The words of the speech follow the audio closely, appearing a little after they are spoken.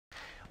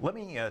Let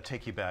me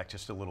take you back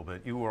just a little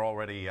bit. You were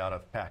already out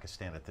of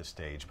Pakistan at this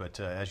stage, but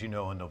as you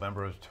know, in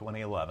November of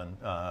 2011,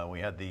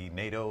 we had the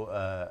NATO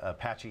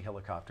Apache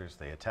helicopters.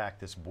 They attacked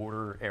this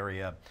border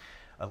area.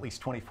 At least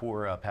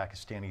 24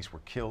 Pakistanis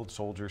were killed,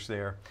 soldiers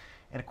there.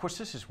 And of course,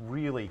 this has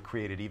really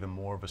created even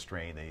more of a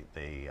strain.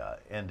 They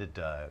ended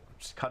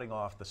cutting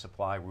off the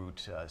supply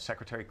route.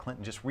 Secretary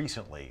Clinton just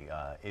recently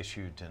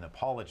issued an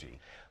apology.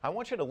 I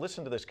want you to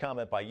listen to this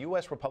comment by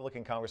U.S.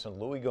 Republican Congressman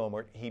Louis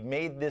Gohmert. He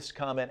made this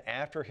comment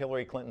after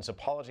Hillary Clinton's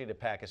apology to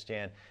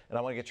Pakistan, and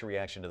I want to get your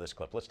reaction to this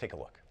clip. Let's take a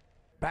look.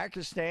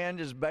 Pakistan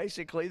is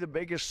basically the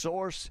biggest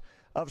source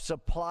of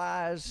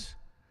supplies,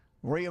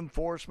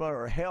 reinforcement,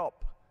 or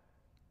help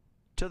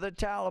to the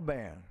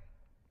Taliban.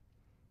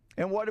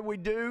 And what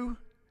do?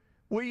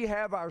 We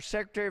have our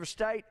Secretary of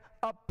State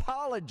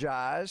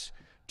apologize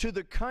to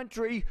the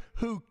country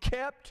who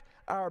kept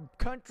our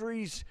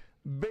country's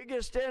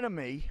biggest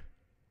enemy,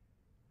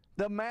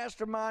 the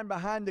mastermind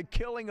behind the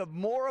killing of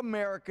more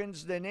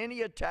Americans than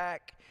any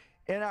attack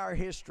in our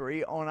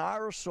history on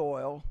our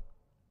soil,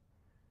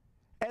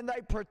 and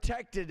they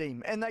protected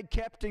him, and they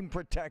kept him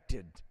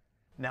protected.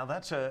 Now,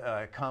 that's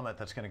a comment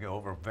that's going to go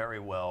over very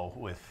well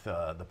with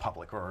the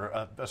public,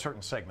 or a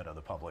certain segment of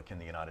the public in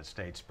the United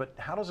States. But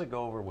how does it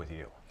go over with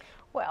you?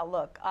 Well,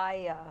 look,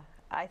 I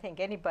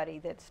think anybody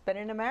that's been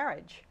in a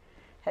marriage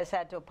has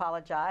had to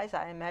apologize.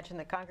 I imagine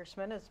the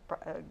congressman, is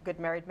a good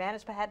married man,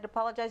 has had to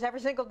apologize every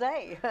single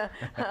day,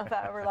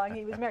 however long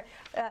he was married.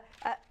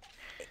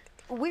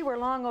 We were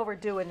long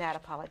overdue in that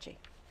apology.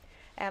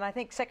 And I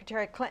think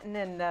Secretary Clinton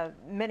and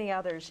many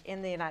others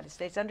in the United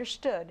States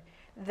understood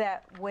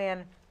that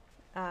when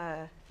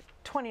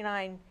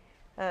 29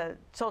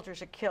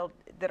 soldiers are killed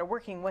that are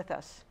working with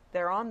us,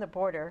 they're on the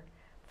border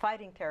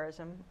fighting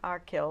terrorism, are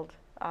killed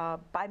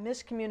by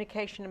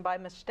miscommunication and by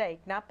mistake,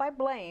 not by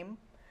blame.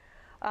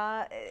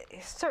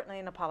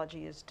 Certainly an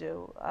apology is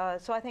due.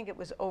 So I think it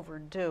was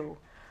overdue.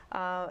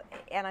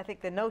 And I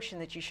think the notion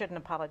that you shouldn't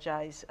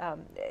apologize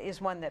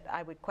is one that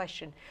I would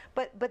question.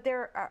 But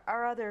there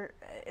are other,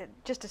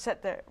 just to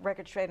set the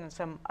record straight on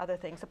some other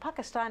things, the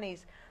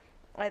Pakistanis,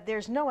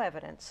 there's no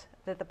evidence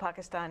that the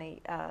Pakistani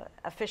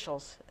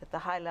officials at the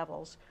high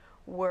levels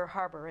were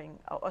harboring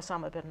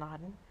Osama bin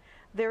Laden.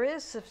 There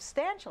is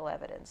substantial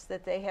evidence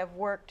that they have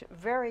worked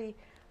very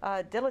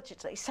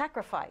diligently,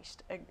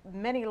 sacrificed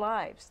many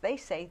lives. They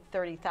say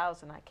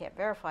 30,000. I can't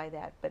verify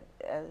that, but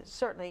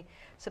certainly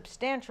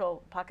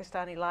substantial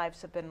Pakistani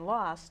lives have been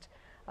lost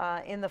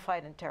in the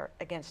fight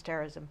against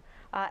terrorism.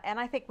 And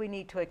I think we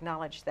need to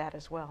acknowledge that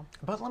as well.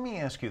 But let me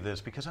ask you this,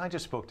 because I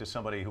just spoke to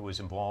somebody who was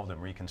involved in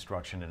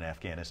reconstruction in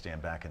Afghanistan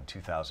back in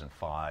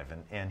 2005,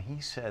 and he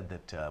said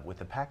that with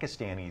the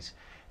Pakistanis,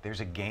 there's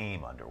a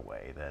game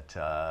underway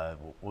that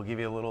we'll give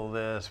you a little of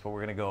this, but we're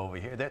going to go over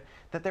here,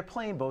 that they're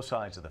playing both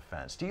sides of the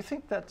fence. Do you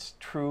think that's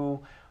true?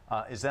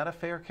 Is that a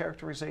fair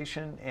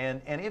characterization?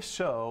 And if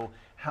so,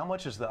 how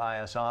much is the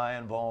ISI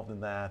involved in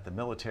that, the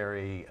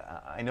military?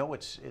 I know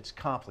it's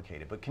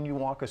complicated, but can you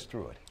walk us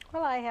through it?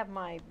 Well, I have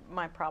my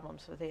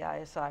problems with the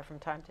ISI from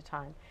time to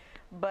time.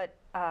 But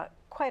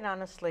quite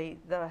honestly,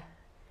 the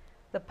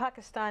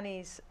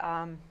Pakistanis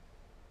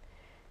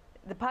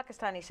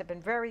have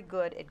been very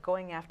good at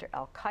going after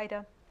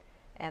Al-Qaeda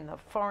and the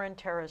foreign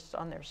terrorists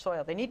on their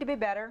soil. They need to be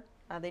better.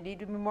 They need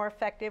to be more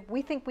effective.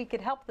 We think we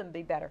could help them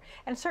be better.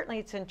 And certainly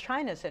it's in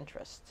China's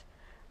interest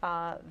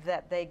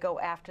that they go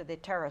after the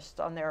terrorists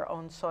on their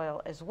own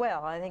soil as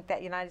well. I think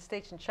that United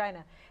States and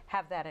China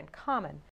have that in common.